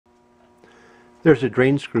There's a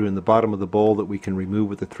drain screw in the bottom of the bowl that we can remove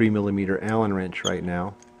with a 3mm Allen wrench right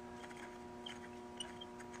now.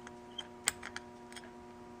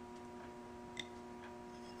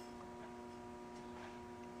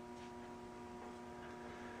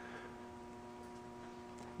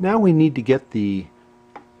 Now we need to get the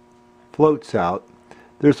floats out.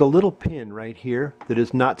 There's a little pin right here that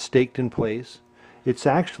is not staked in place. It's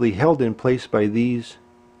actually held in place by these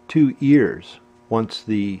two ears once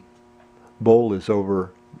the bowl is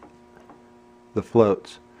over the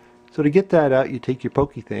floats. So to get that out, you take your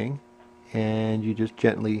pokey thing and you just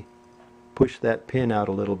gently push that pin out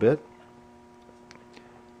a little bit,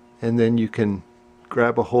 and then you can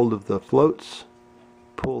grab a hold of the floats,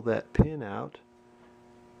 pull that pin out,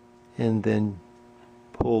 and then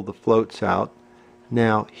pull the floats out.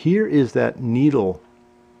 Now here is that needle,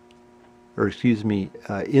 or excuse me,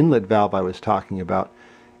 inlet valve I was talking about,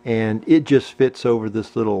 and it just fits over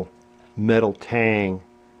this little metal tang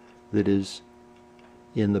that is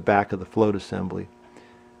in the back of the float assembly.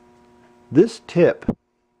 This tip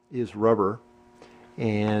is rubber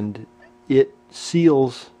and it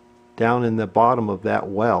seals down in the bottom of that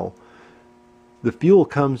well. The fuel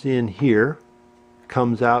comes in here,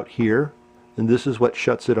 comes out here, and this is what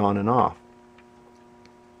shuts it on and off.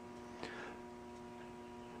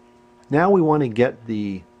 Now we want to get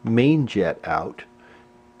the main jet out.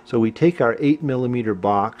 So we take our 8mm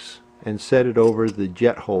box and set it over the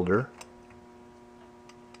jet holder,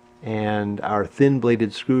 and our thin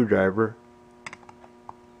bladed screwdriver,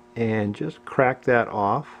 and just crack that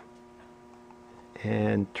off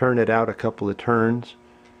and turn it out a couple of turns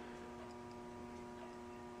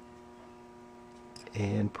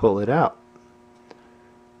and pull it out.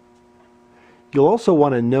 You'll also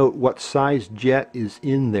want to note what size jet is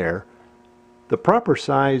in there. The proper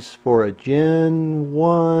size for a Gen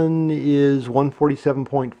 1 is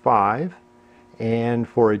 147.5, and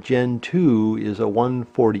for a Gen 2 is a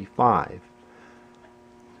 145.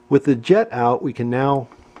 With the jet out, we can now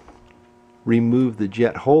remove the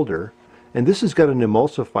jet holder, and this has got an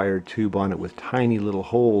emulsifier tube on it with tiny little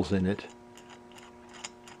holes in it.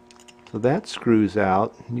 So that screws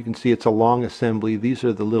out. You can see it's a long assembly. These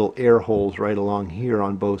are the little air holes right along here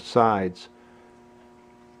on both sides,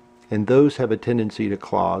 and those have a tendency to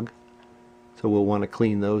clog, so we'll want to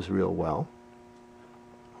clean those real well.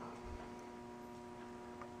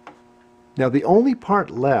 Now the only part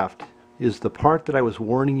left is the part that I was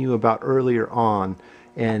warning you about earlier on,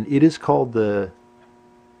 and it is called the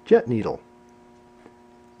jet needle.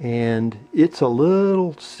 And it's a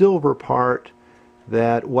little silver part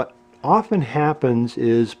that what often happens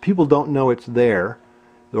is people don't know it's there,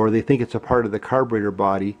 or they think it's a part of the carburetor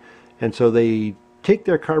body, and so they take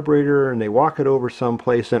their carburetor and they walk it over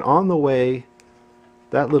someplace, and on the way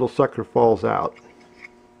that little sucker falls out.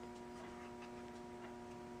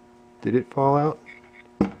 Did it fall out?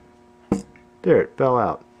 There, it fell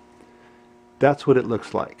out. That's what it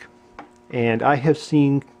looks like. And I have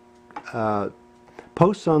seen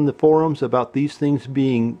posts on the forums about these things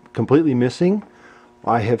being completely missing.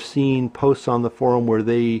 I have seen posts on the forum where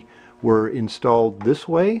they were installed this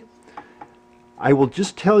way. I will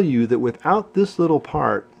just tell you that without this little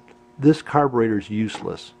part, this carburetor is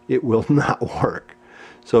useless. It will not work.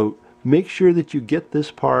 So make sure that you get this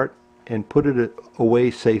part and put it away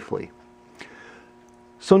safely.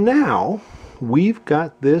 So now we've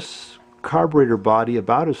got this carburetor body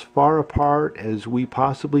about as far apart as we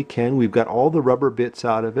possibly can. We've got all the rubber bits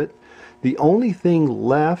out of it. The only thing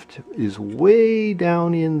left is way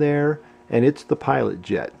down in there, and it's the pilot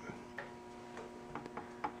jet.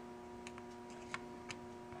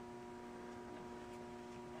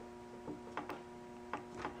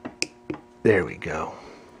 There we go.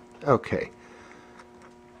 Okay.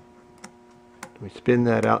 We spin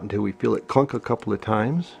that out until we feel it clunk a couple of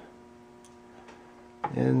times,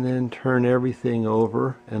 and then turn everything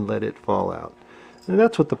over and let it fall out. And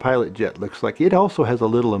that's what the pilot jet looks like. It also has a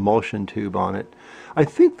little emulsion tube on it. I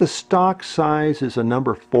think the stock size is a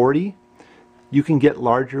number 40. You can get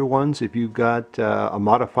larger ones if you've got a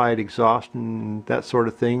modified exhaust and that sort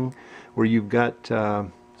of thing, where you've got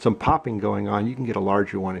some popping going on. You can get a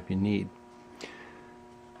larger one if you need.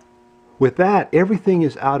 With that, everything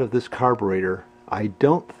is out of this carburetor. I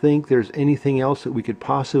don't think there's anything else that we could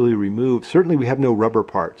possibly remove. Certainly we have no rubber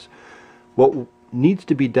parts. What needs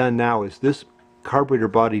to be done now is this carburetor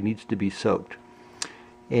body needs to be soaked.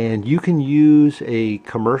 And you can use a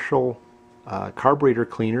commercial carburetor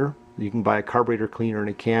cleaner. You can buy a carburetor cleaner in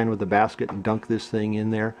a can with a basket and dunk this thing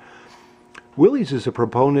in there. Willys is a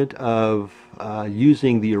proponent of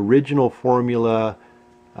using the original formula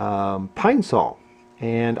Pine Sol.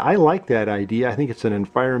 And I like that idea. I think it's an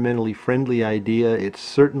environmentally friendly idea. It's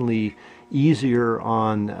certainly easier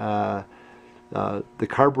on the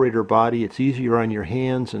carburetor body. It's easier on your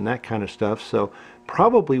hands and that kind of stuff. So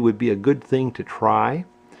probably would be a good thing to try.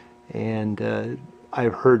 And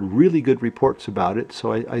I've heard really good reports about it.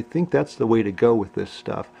 So I think that's the way to go with this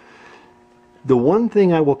stuff. The one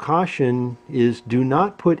thing I will caution is do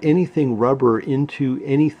not put anything rubber into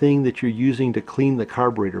anything that you're using to clean the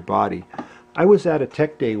carburetor body. I was at a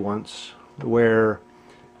tech day once where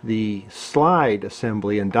the slide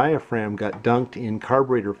assembly and diaphragm got dunked in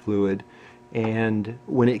carburetor fluid, and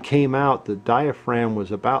when it came out, the diaphragm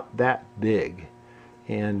was about that big.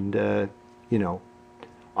 And you know,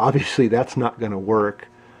 obviously that's not going to work.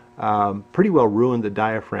 Pretty well ruined the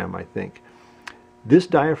diaphragm, I think. This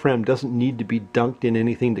diaphragm doesn't need to be dunked in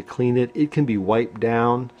anything to clean it. It can be wiped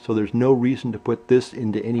down, so there's no reason to put this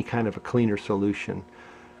into any kind of a cleaner solution.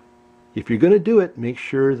 If you're going to do it, make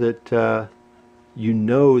sure that you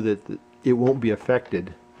know that it won't be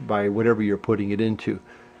affected by whatever you're putting it into.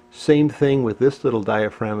 Same thing with this little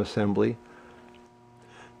diaphragm assembly.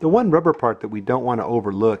 The one rubber part that we don't want to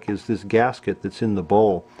overlook is this gasket that's in the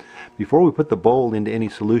bowl. Before we put the bowl into any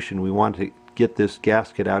solution, we want to get this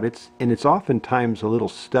gasket out. It's oftentimes a little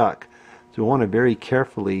stuck, so we want to very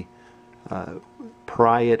carefully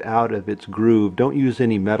pry it out of its groove. Don't use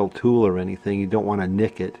any metal tool or anything. You don't want to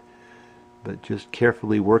nick it, but just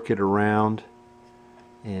carefully work it around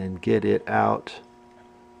and get it out,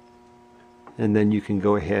 and then you can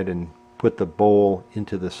go ahead and put the bowl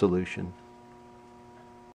into the solution.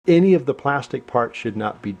 Any of the plastic parts should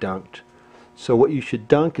not be dunked. So what you should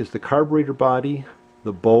dunk is the carburetor body,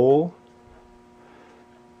 the bowl,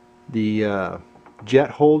 the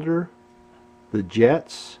jet holder, the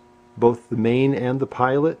jets, both the main and the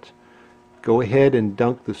pilot. Go ahead and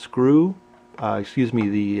dunk the screw,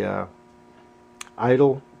 the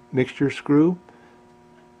idle mixture screw,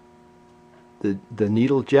 the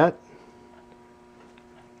needle jet,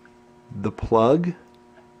 the plug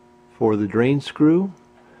for the drain screw.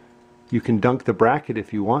 You can dunk the bracket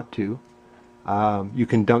if you want to. You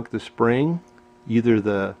can dunk the spring, either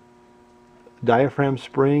the diaphragm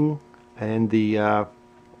spring and the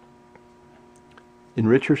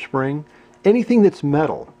enricher spring. Anything that's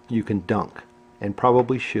metal you can dunk, and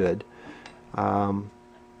probably should.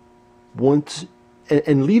 Once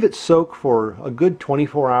and leave it soak for a good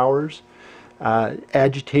 24 hours,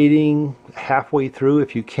 agitating halfway through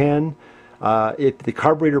if you can. If the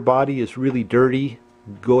carburetor body is really dirty,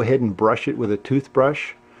 go ahead and brush it with a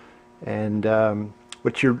toothbrush. And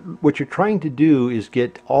what you're trying to do is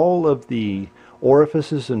get all of the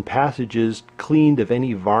orifices and passages cleaned of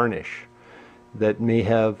any varnish that may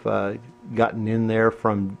have gotten in there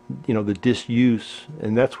from, you know, the disuse.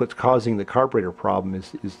 And that's what's causing the carburetor problem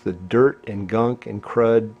is the dirt and gunk and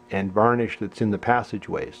crud and varnish that's in the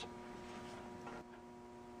passageways.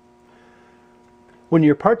 When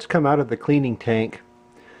your parts come out of the cleaning tank,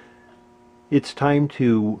 it's time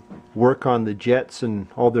to work on the jets and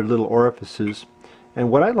all their little orifices. And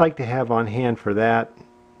what I like to have on hand for that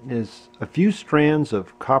is a few strands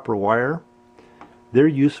of copper wire. They're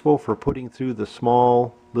useful for putting through the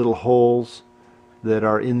small little holes that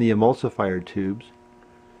are in the emulsifier tubes,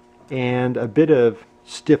 and a bit of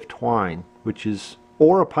stiff twine,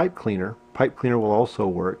 or a pipe cleaner. Pipe cleaner will also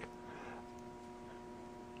work.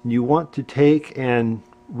 You want to take and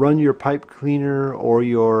run your pipe cleaner or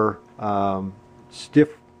your stiff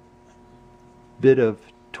bit of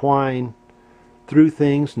twine through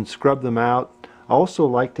things and scrub them out. I also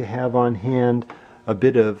like to have on hand a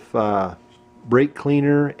bit of brake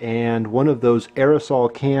cleaner and one of those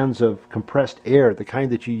aerosol cans of compressed air, the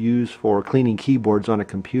kind that you use for cleaning keyboards on a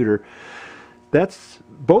computer.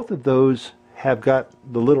 Both of those have got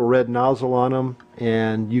the little red nozzle on them,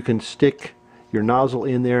 and you can stick your nozzle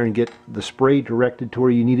in there and get the spray directed to where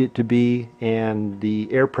you need it to be and the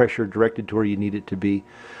air pressure directed to where you need it to be.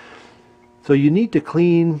 So you need to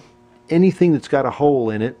clean anything that's got a hole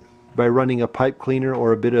in it by running a pipe cleaner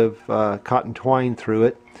or a bit of cotton twine through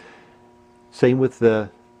it. Same with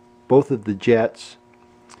both of the jets.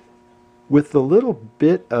 With the little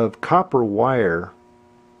bit of copper wire,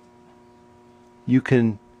 you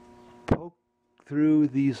can poke through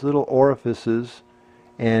these little orifices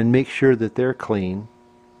and make sure that they're clean,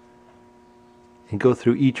 and go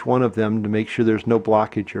through each one of them to make sure there's no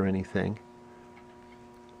blockage or anything.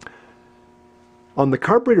 On the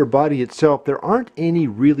carburetor body itself, there aren't any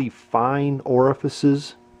really fine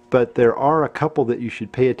orifices, but there are a couple that you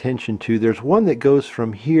should pay attention to. There's one that goes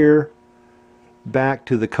from here back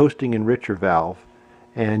to the coasting enricher valve,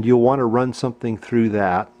 and you'll want to run something through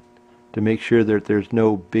that. to make sure that there's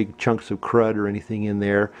no big chunks of crud or anything in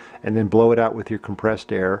there, and then blow it out with your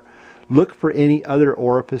compressed air. Look for any other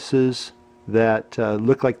orifices that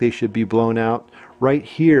look like they should be blown out. Right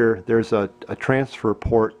here there's a transfer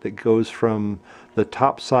port that goes from the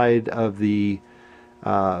top side of the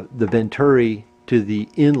venturi to the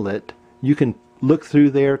inlet. You can look through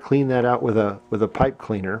there, clean that out with a pipe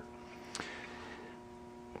cleaner.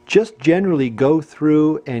 Just generally go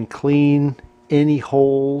through and clean any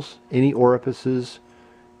holes, any orifices,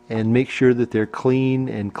 and make sure that they're clean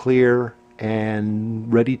and clear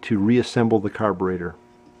and ready to reassemble the carburetor.